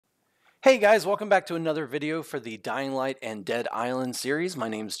Hey guys, welcome back to another video for the Dying Light and Dead Island series. My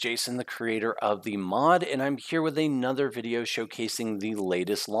name's Jason, the creator of the mod, and I'm here with another video showcasing the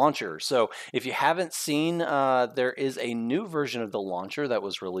latest launcher. So if you haven't seen, there is a new version of the launcher that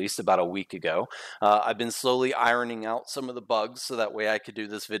was released about a week ago. I've been slowly ironing out some of the bugs so that way I could do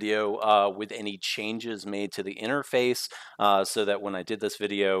this video with any changes made to the interface so that when I did this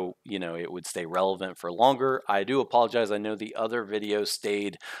video, it would stay relevant for longer. I do apologize. I know the other video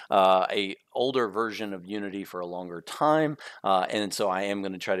stayed a older version of Unity for a longer time, and so I am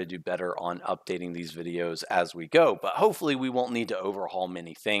going to try to do better on updating these videos as we go, but hopefully we won't need to overhaul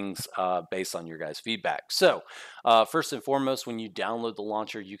many things based on your guys' feedback. So first and foremost, when you download the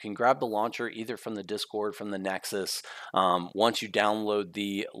launcher, you can grab the launcher either from the Discord, from the Nexus. Once you download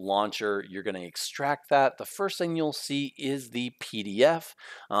the launcher, you're going to extract that. The first thing you'll see is the PDF,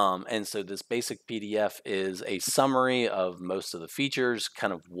 and so this basic PDF is a summary of most of the features,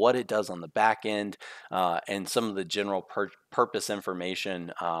 kind of what it does on the back end, and some of the general purpose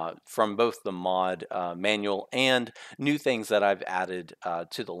information from both the mod manual and new things that I've added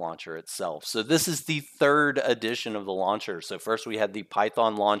to the launcher itself. So this is the third edition of the launcher. So first we had the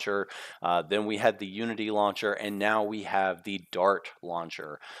Python launcher, then we had the Unity launcher, and now we have the Dart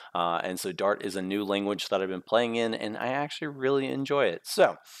launcher. And so Dart is a new language that I've been playing in, and I actually really enjoy it.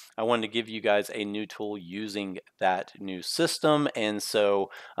 So I wanted to give you guys a new tool using that new system, and so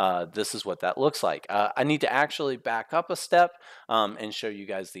this is what that looks like. I need to actually back up a step and show you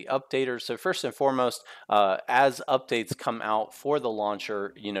guys the updater. So first and foremost, as updates come out for the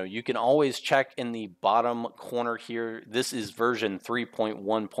launcher, you can always check in the bottom corner here. This is version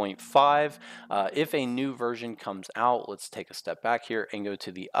 3.1.5. If a new version comes out, let's take a step back here and go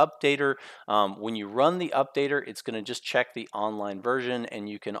to the updater. When you run the updater, it's going to just check the online version, and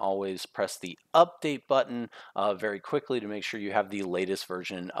you can always press the update button very quickly to make sure you have the latest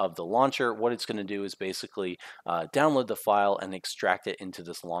version of the launcher. What it's going to do is basically download the file and extract it into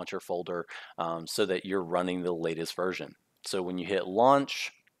this launcher folder so that you're running the latest version. So when you hit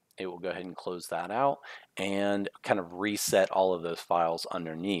launch, it will go ahead and close that out and kind of reset all of those files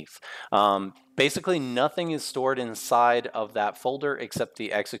underneath. Basically, nothing is stored inside of that folder except the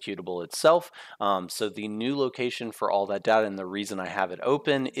executable itself. So the new location for all that data, and the reason I have it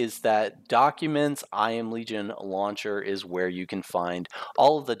open, is that Documents I Am Legion launcher is where you can find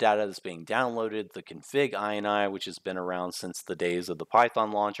all of the data that's being downloaded, the config INI, which has been around since the days of the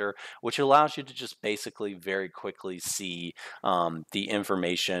Python launcher, which allows you to just basically very quickly see the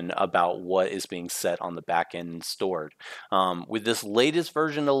information about what is being set on the back end and stored. With this latest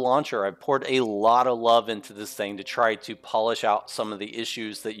version of the launcher, I poured a lot of love into this thing to try to polish out some of the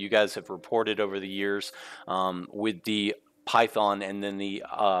issues that you guys have reported over the years with the Python and then the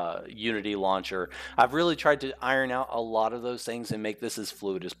Unity launcher. I've really tried to iron out a lot of those things and make this as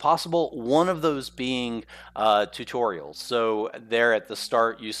fluid as possible. One of those being tutorials. So there at the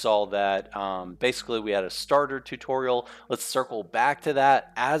start, you saw that basically we had a starter tutorial. Let's circle back to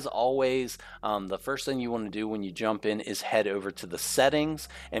that. As always, the first thing you want to do when you jump in is head over to the settings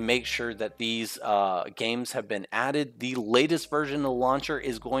and make sure that these games have been added. The latest version of the launcher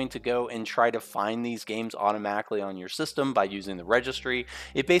is going to go and try to find these games automatically on your system by using the registry.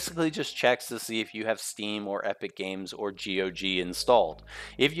 It basically just checks to see if you have Steam or Epic Games or GOG installed.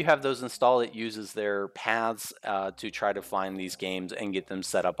 If you have those installed, it uses their paths to try to find these games and get them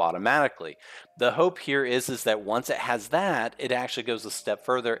set up automatically. The hope here is that once it has that, it actually goes a step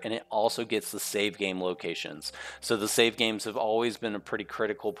further, and it also gets the save game locations. So the save games have always been a pretty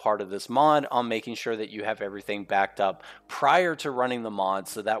critical part of this mod on making sure that you have everything backed up prior to running the mod,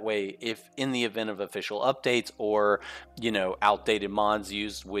 so that way if in the event of official updates or outdated mods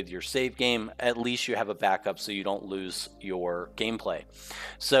used with your save game, at least you have a backup so you don't lose your gameplay.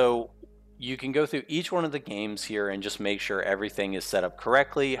 So you can go through each one of the games here and just make sure everything is set up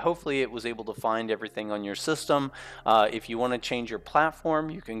correctly. Hopefully it was able to find everything on your system. If you want to change your platform,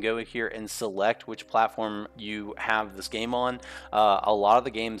 you can go here and select which platform you have this game on. A lot of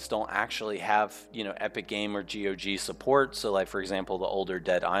the games don't actually have Epic Game or GOG support. So like for example, the older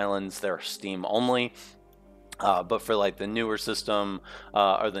Dead Islands, they're Steam only. But for like the newer system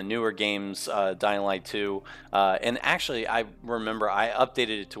or the newer games, Dying Light 2, and actually I remember I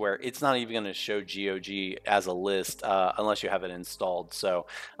updated it to where it's not even going to show GOG as a list unless you have it installed. So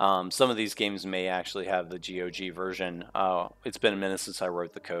some of these games may actually have the GOG version. It's been a minute since I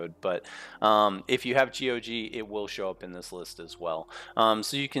wrote the code, but if you have GOG, it will show up in this list as well.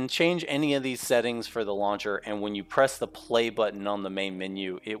 So you can change any of these settings for the launcher, and when you press the play button on the main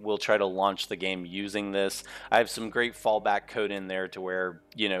menu, it will try to launch the game using this. I have some great fallback code in there to where,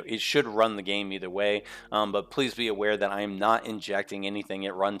 you know, it should run the game either way. But please be aware that I am not injecting anything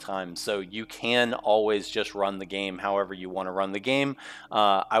at runtime. So you can always just run the game however you want to run the game.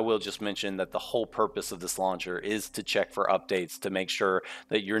 I will just mention that the whole purpose of this launcher is to check for updates to make sure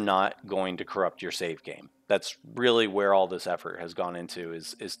that you're not going to corrupt your save game. That's really where all this effort has gone into,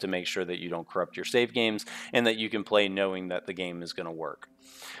 is to make sure that you don't corrupt your save games and that you can play knowing that the game is going to work.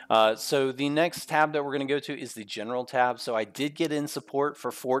 So the next tab that we're going to go to is the general tab. So I did get in support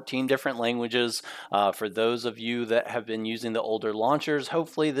for 14 different languages. For those of you that have been using the older launchers,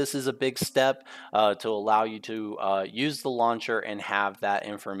 hopefully this is a big step to allow you to use the launcher and have that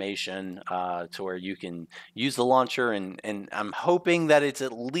information to where you can use the launcher. And I'm hoping that it's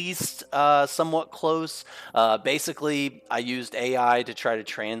at least somewhat close. Basically, I used AI to try to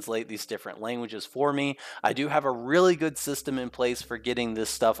translate these different languages for me. I do have a really good system in place for getting this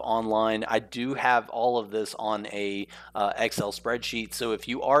stuff online. I do have all of this on a Excel spreadsheet. So if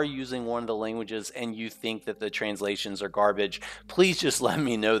you are using one of the languages and you think that the translations are garbage, please just let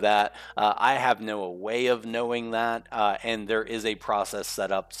me know that. I have no way of knowing that, and there is a process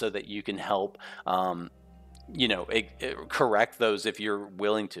set up so that you can help you know, correct those if you're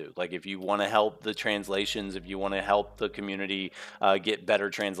willing to. Like if you want to help the translations, if you want to help the community get better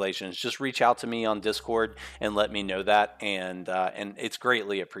translations, just reach out to me on Discord and let me know that, and it's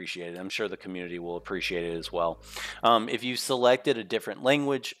greatly appreciated. I'm sure the community will appreciate it as well. If you selected a different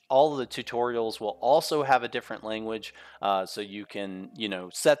language, all of the tutorials will also have a different language, so you can, you know,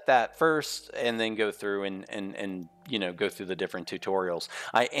 set that first and then go through and you know, go through the different tutorials.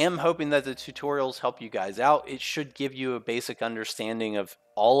 I am hoping that the tutorials help you guys out. It should give you a basic understanding of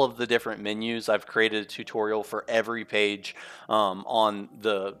all of the different menus. I've created a tutorial for every page on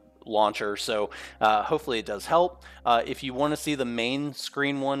the launcher, so hopefully it does help. If you want to see the main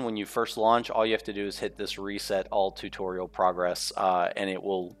screen one when you first launch, all you have to do is hit this reset all tutorial progress, and it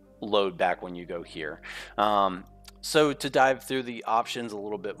will load back when you go here. So to dive through the options a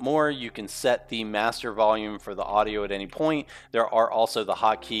little bit more, you can set the master volume for the audio at any point. There are also the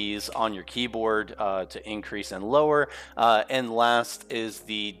hotkeys on your keyboard to increase and lower. And last is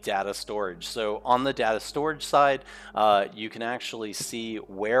the data storage. So on the data storage side, you can actually see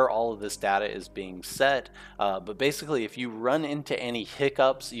where all of this data is being set. But basically, if you run into any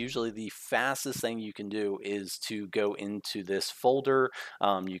hiccups, usually the fastest thing you can do is to go into this folder.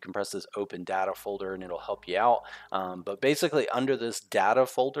 You can press this open data folder and it'll help you out. But basically under this data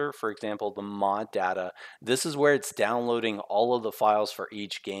folder, for example, the mod data, this is where it's downloading all of the files for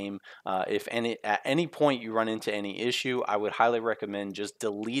each game. If at any point you run into any issue, I would highly recommend just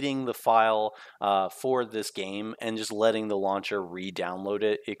deleting the file for this game and just letting the launcher re-download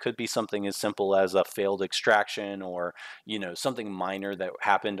it. It could be something as simple as a failed extraction, or, you know, something minor that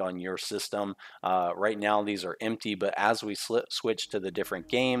happened on your system. Right now these are empty, but as we switch to the different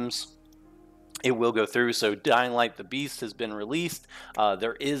games, it will go through. So Dying Light the Beast has been released.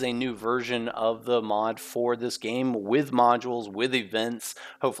 There is a new version of the mod for this game with modules, with events.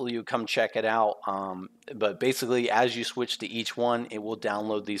 Hopefully you come check it out. But basically, as you switch to each one, it will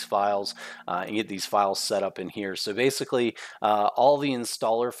download these files and get these files set up in here. So basically, all the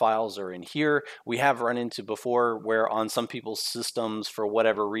installer files are in here. We have run into before where on some people's systems, for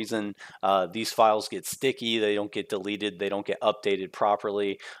whatever reason, these files get sticky. They don't get deleted. They don't get updated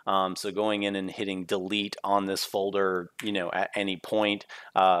properly. So going in and hitting delete on this folder, you know, at any point,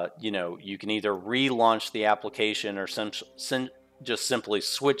 you know, you can either relaunch the application or just simply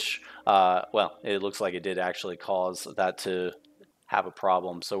switch. Well, it looks like it did actually cause that to have a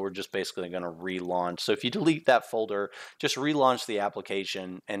problem. So we're just basically going to relaunch. So if you delete that folder, just relaunch the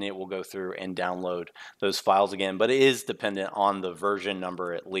application and it will go through and download those files again. But it is dependent on the version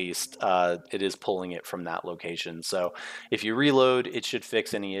number, at least. It is pulling it from that location. So if you reload, it should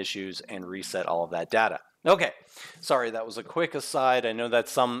fix any issues and reset all of that data. Okay, sorry, that was a quick aside. I know that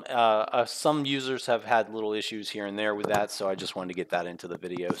some users have had little issues here and there with that, so I just wanted to get that into the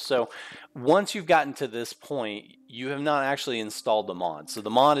video. So once you've gotten to this point, you have not actually installed the mod. So the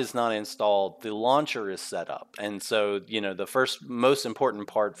mod is not installed, the launcher is set up. And so, you know, the first most important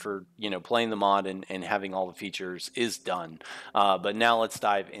part for, you know, playing the mod and having all the features is done. But now let's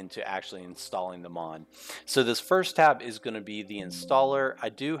dive into actually installing the mod. So this first tab is going to be the installer. I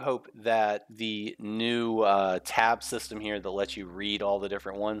do hope that the new tab system here that lets you read all the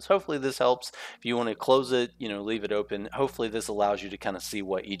different ones, hopefully this helps. If you want to close it, you know, leave it open, hopefully this allows you to kind of see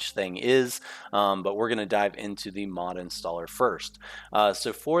what each thing is. But we're going to dive into the mod installer first.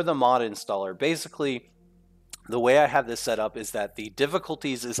 So for the mod installer, basically the way I have this set up is that the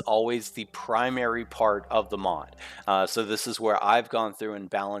difficulties is always the primary part of the mod. So this is where I've gone through and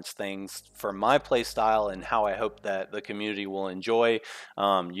balanced things for my play style and how I hope that the community will enjoy.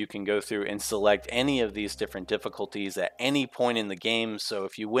 You can go through and select any of these different difficulties at any point in the game. So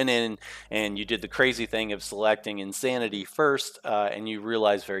if you went in and you did the crazy thing of selecting insanity first, and you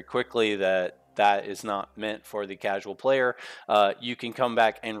realize very quickly that that is not meant for the casual player, you can come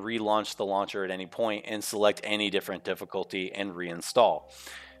back and relaunch the launcher at any point and select any different difficulty and reinstall.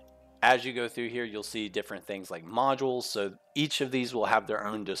 As you go through here, you'll see different things like modules. So each of these will have their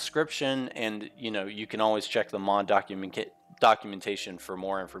own description, and you can always check the mod documentation for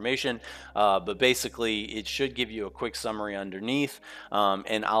more information, but basically it should give you a quick summary underneath,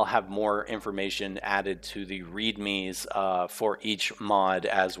 and I'll have more information added to the readmes for each mod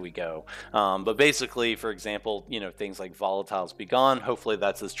as we go. But basically, for example, things like volatiles be gone, hopefully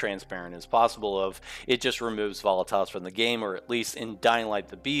that's as transparent as possible. Of it just removes volatiles from the game, or at least in Dying Light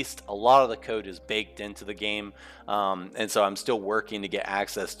the Beast, a lot of the code is baked into the game, and so I'm still working to get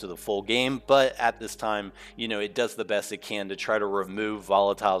access to the full game, but at this time, it does the best it can to try to remove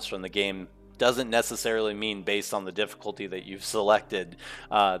volatiles from the game. Doesn't necessarily mean based on the difficulty that you've selected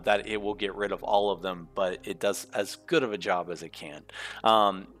that it will get rid of all of them, but it does as good of a job as it can.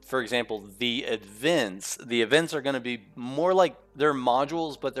 For example, the events are going to be more like they're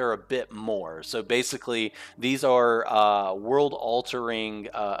modules, but they're a bit more. So basically, these are world-altering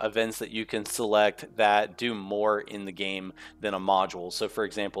events that you can select that do more in the game than a module. So for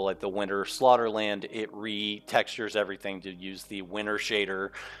example, like the Winter Slaughterland, it re-textures everything to use the winter shader.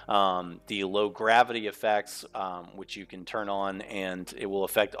 The low gravity effects, which you can turn on, and it will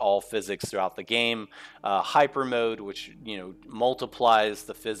affect all physics throughout the game. Hyper mode, which multiplies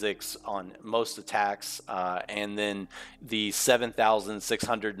the physics on most attacks, and then the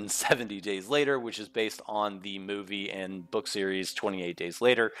 7,670 Days Later, which is based on the movie and book series 28 Days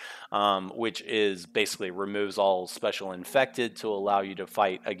Later, which is basically removes all special infected to allow you to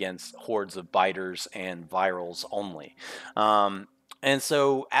fight against hordes of biters and virals only. And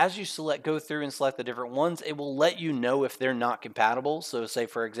so as you go through and select the different ones, it will let you know if they're not compatible. So say,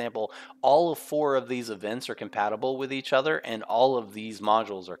 for example, all of 4 of these events are compatible with each other, and all of these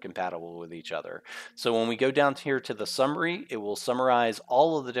modules are compatible with each other. So when we go down here to the summary, it will summarize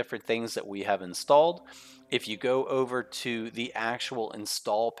all of the different things that we have installed. If you go over to the actual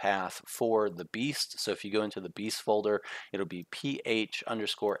install path for the Beast, so if you go into the Beast folder, it'll be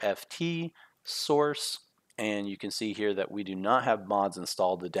ph_ft source. And you can see here that we do not have mods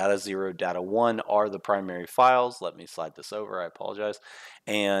installed. The data 0, data 1 are the primary files. Let me slide this over, I apologize.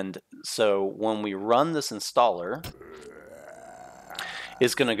 And so when we run this installer,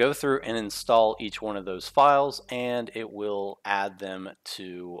 it's going to go through and install each one of those files, and it will add them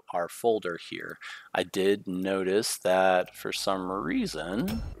to our folder here. I did notice that for some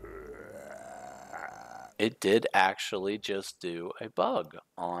reason, it did actually just do a bug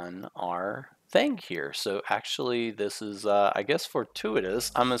on our thing here. So actually this is, I guess,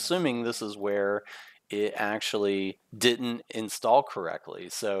 fortuitous. I'm assuming this is where it actually didn't install correctly.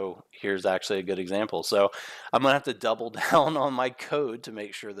 So here's actually a good example. So I'm gonna have to double down on my code to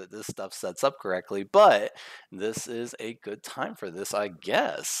make sure that this stuff sets up correctly, but this is a good time for this, I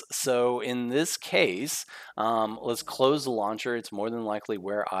guess. So in this case, let's close the launcher. It's more than likely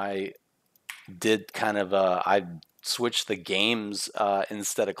where I did kind of I switched the games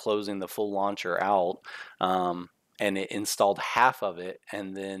instead of closing the full launcher out, and it installed half of it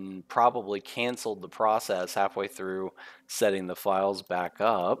and then probably canceled the process halfway through setting the files back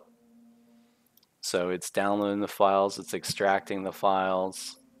up. So it's downloading the files, it's extracting the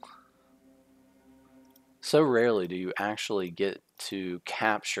files. So rarely do you actually get to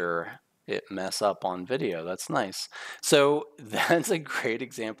capture it mess up on video. That's nice. So that's a great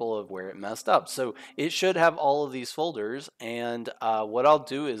example of where it messed up. So it should have all of these folders, and what I'll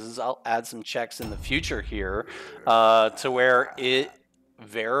do is I'll add some checks in the future here to where it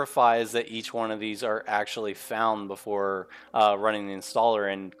verifies that each one of these are actually found before running the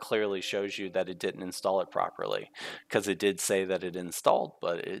installer, and clearly shows you that it didn't install it properly, because it did say that it installed,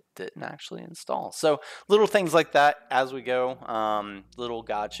 but it didn't actually install. So little things like that as we go, little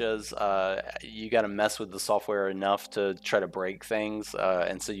gotchas. You got to mess with the software enough to try to break things,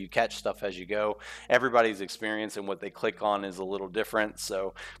 and so you catch stuff as you go. Everybody's experience and what they click on is a little different,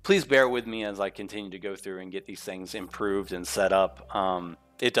 so please bear with me as I continue to go through and get these things improved and set up.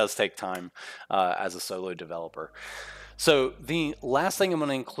 It does take time as a solo developer. So the last thing I'm going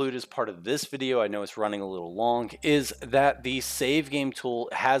to include as part of this video, I know it's running a little long, is that the save game tool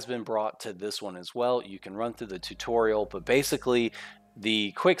has been brought to this one as well. You can run through the tutorial, but basically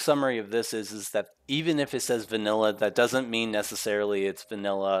The quick summary of this is that even if it says vanilla, that doesn't mean necessarily it's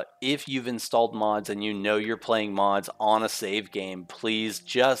vanilla. If you've installed mods and you know you're playing mods on a save game, please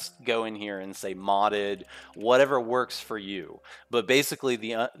just go in here and say modded, whatever works for you. But basically,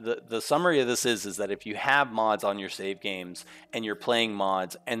 the summary of this is that if you have mods on your save games and you're playing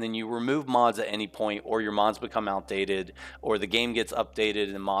mods, and then you remove mods at any point, or your mods become outdated, or the game gets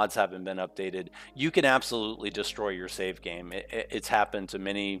updated and mods haven't been updated, you can absolutely destroy your save game. It's happened to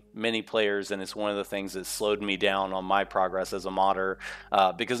many players, and it's one of the things that slowed me down on my progress as a modder,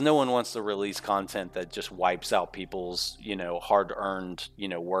 because no one wants to release content that just wipes out people's hard-earned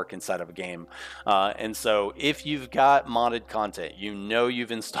work inside of a game. And so if you've got modded content,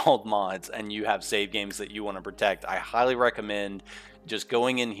 you've installed mods, and you have save games that you want to protect, I highly recommend just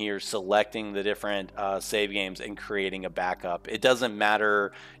going in here, selecting the different save games and creating a backup. It doesn't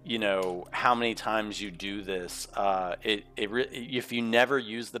matter, how many times you do this. If you never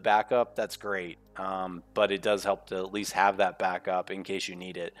use the backup, that's great. But it does help to at least have that backup in case you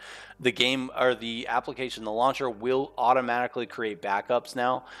need it. The game, or the application, the launcher, will automatically create backups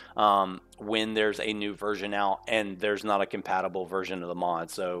now when there's a new version out and there's not a compatible version of the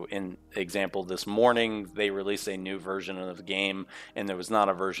mod. So in example, this morning they released a new version of the game and there was not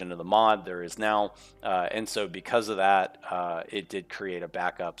a version of the mod. There is now, and so because of that, it did create a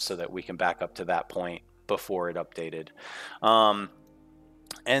backup so that we can back up to that point before it updated.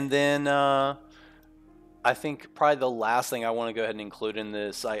 And then I think probably the last thing I want to go ahead and include in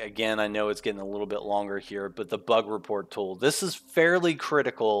this, again, I know it's getting a little bit longer here, but the bug report tool. This is fairly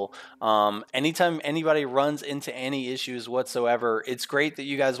critical. Anytime anybody runs into any issues whatsoever, it's great that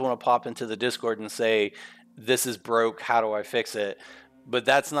you guys want to pop into the Discord and say, this is broke, how do I fix it? But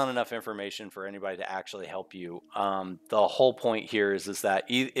that's not enough information for anybody to actually help you. The whole point here is that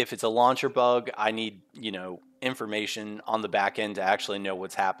if it's a launcher bug, I need, information on the back end to actually know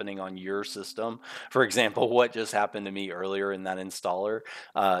what's happening on your system. For example, what just happened to me earlier in that installer,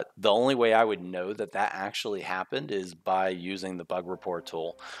 the only way I would know that that actually happened is by using the bug report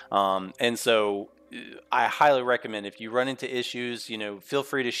tool. And so I highly recommend, if you run into issues, feel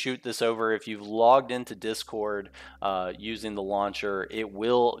free to shoot this over. If you've logged into Discord using the launcher, it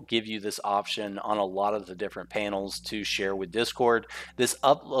will give you this option on a lot of the different panels to share with Discord. This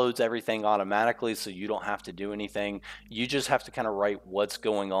uploads everything automatically, so you don't have to do anything. You just have to kind of write what's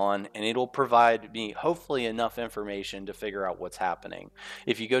going on, and it'll provide me hopefully enough information to figure out what's happening.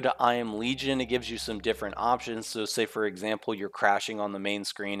 If you go to I Am Legion, it gives you some different options. So say, for example, you're crashing on the main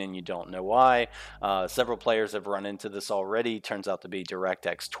screen and you don't know why. Several players have run into this already. Turns out to be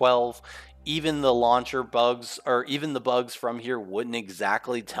DirectX 12. Even the launcher bugs, or even the bugs from here, wouldn't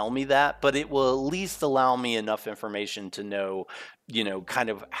exactly tell me that, but it will at least allow me enough information to know, kind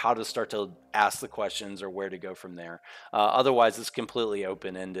of how to start to ask the questions or where to go from there. Otherwise, it's completely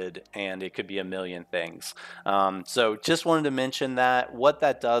open-ended and it could be a million things. So just wanted to mention that. What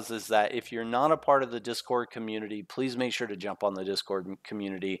that does is that if you're not a part of the Discord community, please make sure to jump on the Discord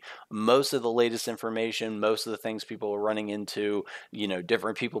community. Most of the latest information, most of the things people are running into,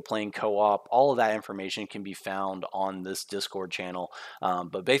 different people playing co-op, all of that information can be found on this Discord channel.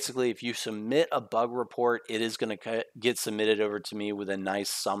 But basically, if you submit a bug report, it is going to get submitted over to me with a nice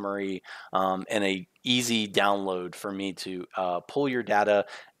summary and a easy download for me to pull your data,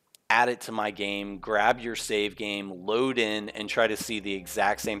 add it to my game, grab your save game, load in, and try to see the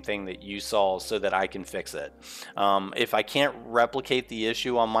exact same thing that you saw so that I can fix it. If I can't replicate the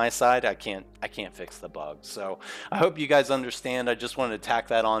issue on my side, I can't fix the bug. So I hope you guys understand. I just wanted to tack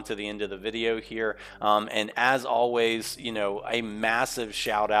that on to the end of the video here. And as always, a massive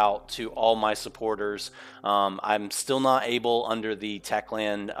shout out to all my supporters. I'm still not able, under the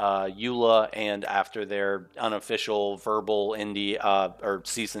Techland EULA and after their unofficial verbal indie or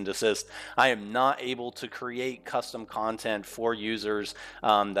cease and desist, I am not able to create custom content for users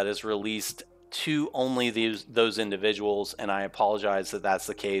that is released to only those individuals, and I apologize that that's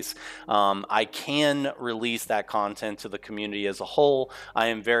the case. I can release that content to the community as a whole. I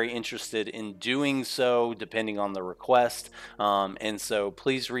am very interested in doing so depending on the request, and so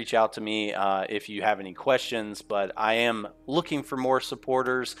please reach out to me if you have any questions, but I am looking for more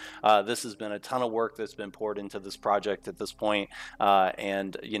supporters. This has been a ton of work that's been poured into this project at this point,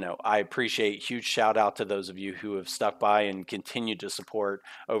 and I appreciate, huge shout out to those of you who have stuck by and continued to support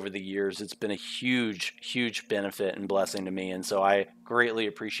over the years. It's been a huge benefit and blessing to me, and so I greatly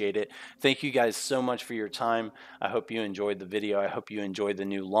appreciate it. Thank you guys so much for your time. I hope you enjoyed the video. I hope you enjoyed the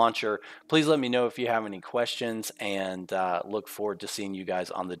new launcher. Please let me know if you have any questions, and look forward to seeing you guys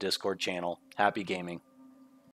on the Discord channel. Happy gaming.